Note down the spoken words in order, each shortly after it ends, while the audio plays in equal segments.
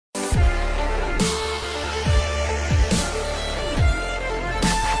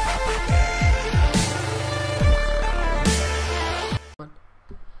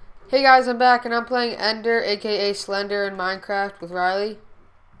Hey guys, I'm back and I'm playing Ender, aka Slender, in Minecraft with Riley.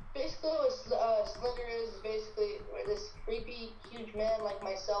 Basically, what Slender is basically where this creepy, huge man like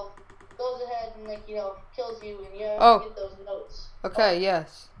myself goes ahead and, kills you, and you have to get those notes. Okay,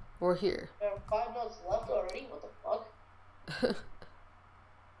 yes. We're here. There are 5 notes left already? What the fuck?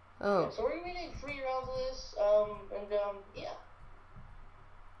 Oh. Yeah, so we're gonna be doing 3 rounds of this, yeah.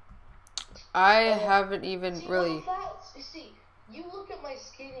 I haven't even really... See, you look at my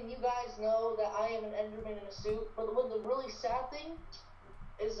skin and you guys know that I am an Enderman in a suit, but the really sad thing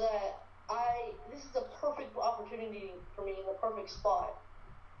is that this is a perfect opportunity for me in the perfect spot.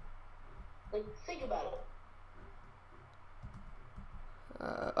 Like, think about it.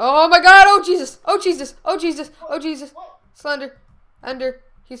 Oh my god, oh Jesus, oh Jesus, oh Jesus, oh Jesus. What? Slender, Ender,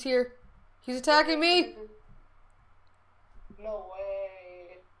 he's here. He's attacking me. No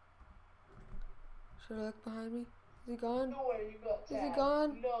way. Should I look behind me? Is he gone? No way you got tagged. Is he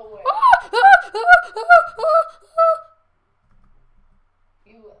gone? No way.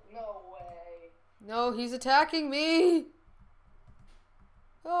 No way. No, he's attacking me.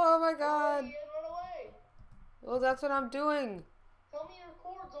 Oh my god. Run away. Well, that's what I'm doing. Tell me your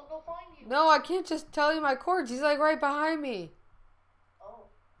cords, I'll go find you. No, I can't just tell you my cords. He's like right behind me. Oh.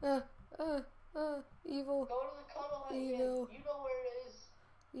 Evil. Go to the cuddle hut. Evil. You know where it is.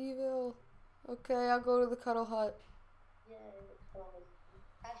 Evil. Okay, I'll go to the cuddle hut. Yeah, in the cuddle.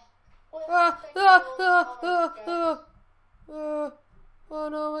 Oh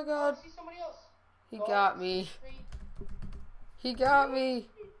no, my god. See somebody else. He got me. He got me.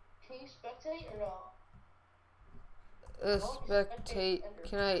 Can you spectate or no? Spectate.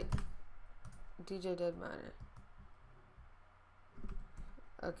 Can I? DJ Dead Miner.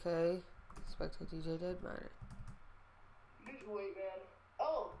 Okay. Spectate DJ Dead Miner. Just wait, man.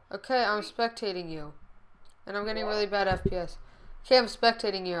 Oh. Okay, I'm spectating you. And I'm getting really bad FPS. Okay, I'm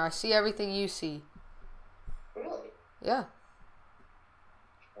spectating you. I see everything you see. Really? Yeah.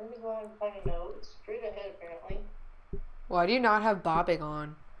 Let me go ahead and find a note. It's straight ahead, apparently. Why do you not have bobbing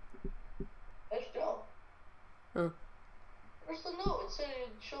on? I just don't. Huh. Where's the note? It said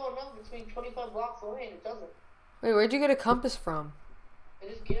it'd show a note between 25 blocks away, and it doesn't. Wait, where'd you get a compass from? It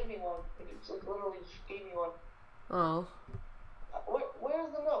just gave me one. It's like literally just gave me one. Oh.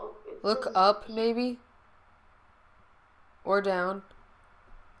 Where's the note? Look up, maybe? Or down.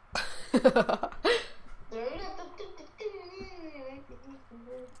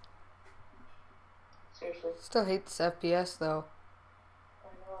 Seriously. Still hate this FPS, though. I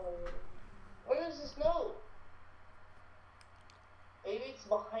know. Where is this note? Maybe it's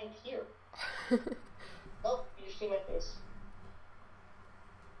behind here. Nope, you just see my face.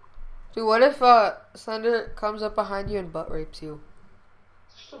 Dude, what if Slender comes up behind you and butt rapes you?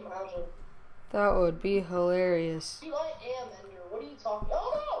 Just imagine. That would be hilarious. Dude, I am Ender. What are you talking? Oh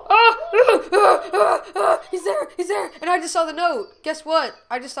no! He's there! He's there! And I just saw the note. Guess what?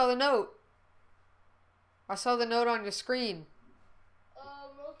 I just saw the note. I saw the note on your screen.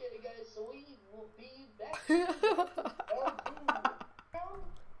 Okay, guys. So we will be back.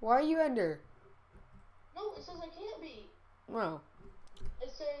 Why are you Ender? No, it says I can't be. No.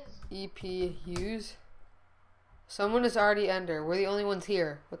 It says EP Hughes. Someone is already Ender. We're the only ones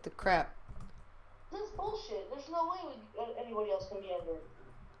here. What the crap? That's bullshit. There's no way anybody else can be Ender.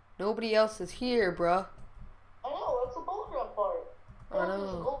 Nobody else is here, bruh. I know. That's the bullcrap part. I know.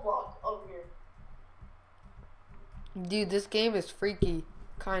 There's a gold block over here. Dude, this game is freaky.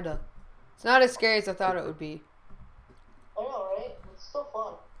 Kinda. It's not as scary as I thought it would be. I know, right? It's so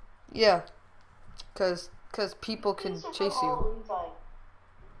fun. Yeah. Cause people can chase you.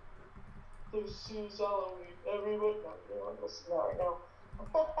 This is Halloween. Everybody. No, I'm listening right now.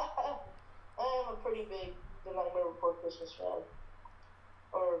 I am a pretty big The Nightmare Before Christmas fan.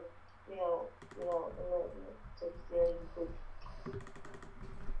 Or,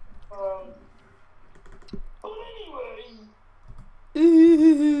 but anyway.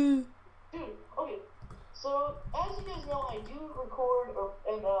 Dude, okay. So, as you guys know, I do record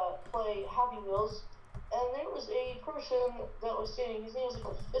and play Happy Wheels. And there was a person that was saying, his name was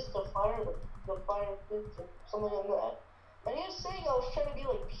like a Fist of Fire, the Fire Fist, or something like that. And he was saying I was trying to be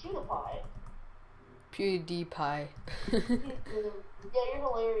like PewDiePie. PewDiePie. Yeah, you're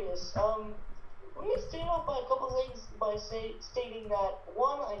hilarious. Let me start off by a couple things by stating that,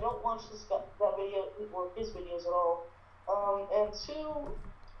 one, I don't watch that video, or his videos at all. And two,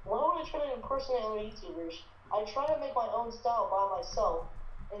 whenever I try to impersonate other YouTubers, I try to make my own style by myself.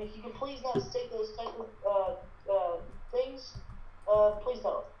 And if you could please not state those type of things, please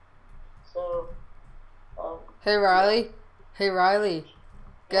don't. So, Hey Riley. Hey Riley.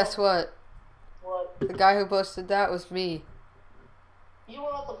 Guess what? What? The guy who posted that was me. You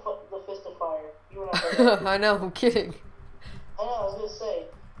were not the I know, I'm kidding. I know, I was gonna say.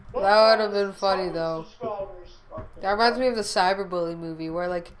 That would have been funny 100 though. subscribers. Okay. That reminds me of the cyberbully movie where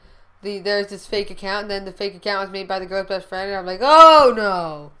like there's this fake account and then the fake account was made by the girl's best friend and I'm like, oh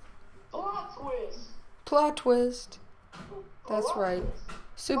no! Plot twist. Plot twist. That's Plot right. twist.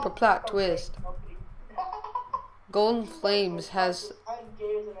 Super plot twist. Golden Flames has... I'm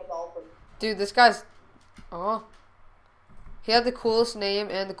gayer than a dolphin. Dude, this guy's... Oh. He had the coolest name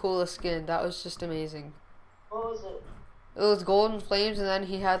and the coolest skin. That was just amazing. What was it? It was Golden Flames and then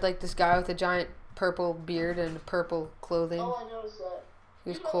he had like this guy with a giant purple beard and purple clothing. Oh, I noticed that.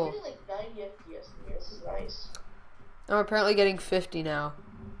 He was Dude, cool. I'm getting like 90 FPS in here. This is nice. I'm apparently getting 50 now.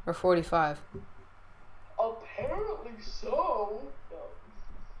 Or 45. Apparently so.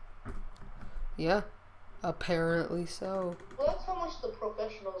 No. Yeah. Apparently so. Well, that's how much the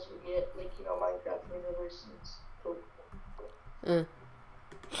professionals would get, like, you know, Minecraft Universe and stuff.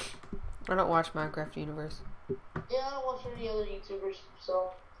 I don't watch Minecraft Universe. Yeah, I don't watch any other YouTubers,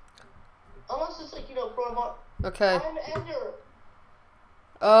 so. Unless it's like, you know, promo. Okay. I'm Ender.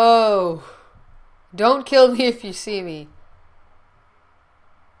 Oh. Don't kill me if you see me.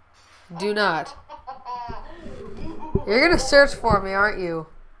 Do not. You're gonna search for me, aren't you?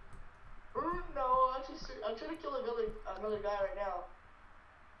 No, I'm trying to kill another guy right now.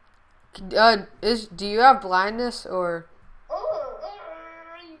 Do you have blindness or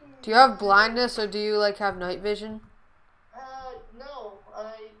do you have blindness or do you like have night vision? No.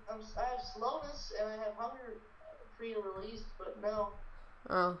 I have slowness and I have hunger pre-released, but no.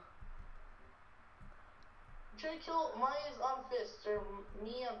 Oh. I'm trying to kill. Mine is on fist or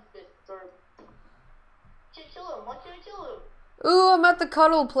me on fist or. Can't kill him. Why can't I kill him? Ooh, I'm at the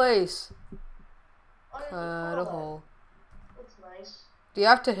cuddle place. Cuddle. That's nice. Do you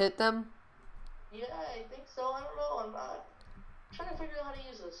have to hit them? Yeah, I think so. I don't know. I'm trying to figure out how to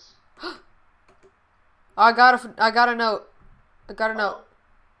use this. I got a note. I got a note.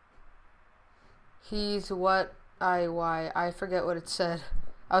 He's what I forget what it said.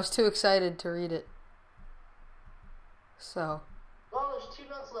 I was too excited to read it. So. Oh, there's 2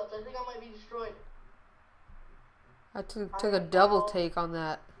 nuts left. I think I might be destroyed. I took a double take on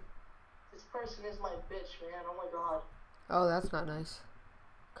that. This person is my bitch, man. Oh my god. Oh, that's not nice.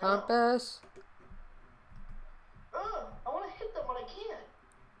 Compass. I want to hit them, but I can't.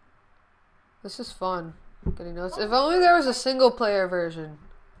 This is fun. Getting notes. If only there was a single player version.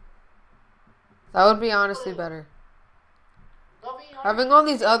 That would be honestly better. Having all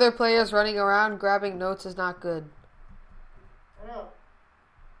these other players running around grabbing notes is not good. I know.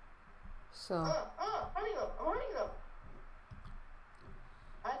 So. I'm hurting them.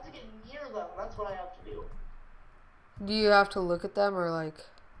 I have to get near them. That's what I have to do. Do you have to look at them or like?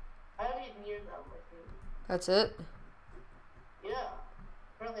 I have to get near them. I think. That's it? Yeah.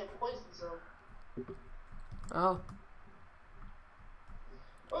 Apparently it poisons them. Oh.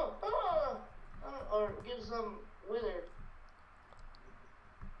 Or gives them wither.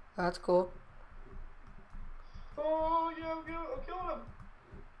 That's cool. Oh yeah, I'm killing him.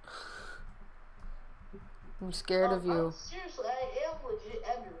 I'm scared of you. Seriously, I am legit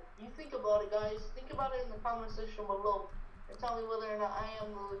Ender. You think about it, guys. Think about it in the comment section below and tell me whether or not I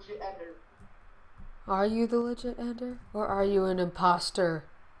am the legit Ender. Are you the legit Ender? Or are you an imposter?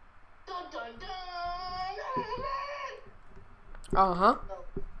 Dun dun dun! Uh-huh.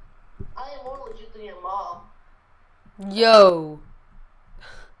 No. I am more legit than your mom. Yo.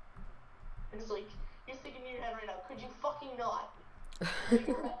 It's like, you're thinking in your head right now, could you fucking not?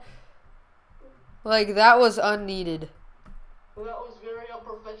 Like, that was unneeded. That was very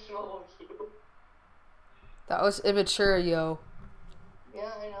unprofessional of you. That was immature, yo.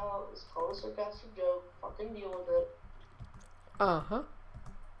 Yeah, I know, it was totally sarcastic joke. Fucking deal with it. Uh-huh.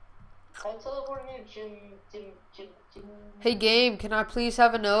 I teleported near Jim. Hey, game, can I please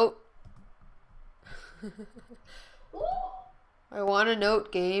have a note? I want a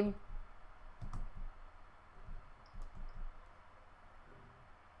note, game.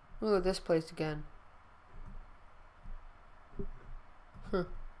 Ooh, this place again. Huh.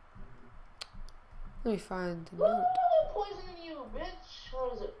 Let me find the note. Poisoning you, bitch! How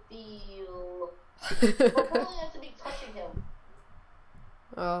does it feel? But I have to be touching him.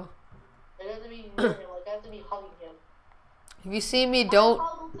 Oh. I have to be near him, like I have to be hugging him. If you see me, don't.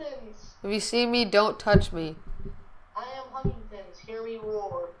 If you see me, don't touch me. I am Huntington's. Hear me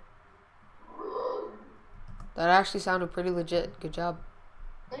roar. That actually sounded pretty legit. Good job.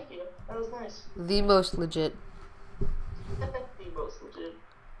 Thank you. That was nice. The most legit. The most legit.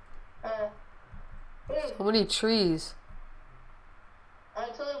 So many trees. I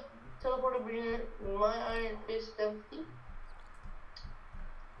teleported me my iron fist empty.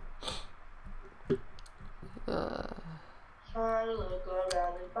 look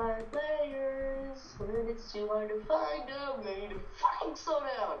around and find players. When it's too hard to find them, they need to fucking slow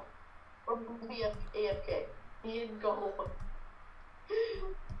down. Or be AFK. Be in goal.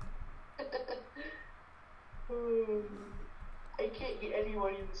 I can't get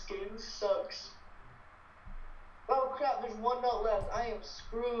anyone in this game. This sucks. Oh crap, there's one note left. I am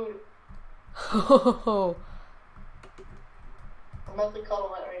screwed. I'm at the cuddle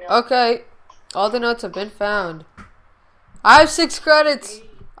hut right now. Okay. All the notes have been found. I have 6 credits.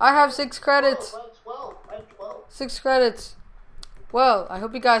 I have 6 credits. I have 12. I have 12. 6 credits. Well, I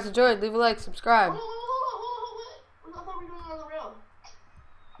hope you guys enjoyed. Leave a like, subscribe. Wait. I thought we were doing another round.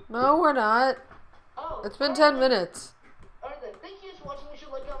 No, we're not. Oh. It's been 10 minutes. Alright then. Thank you for watching. Make sure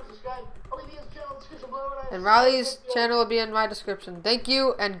to like, comment, subscribe. I'll leave you his channel in the description below. And Riley's channel will be in my description. Thank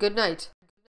you and good night.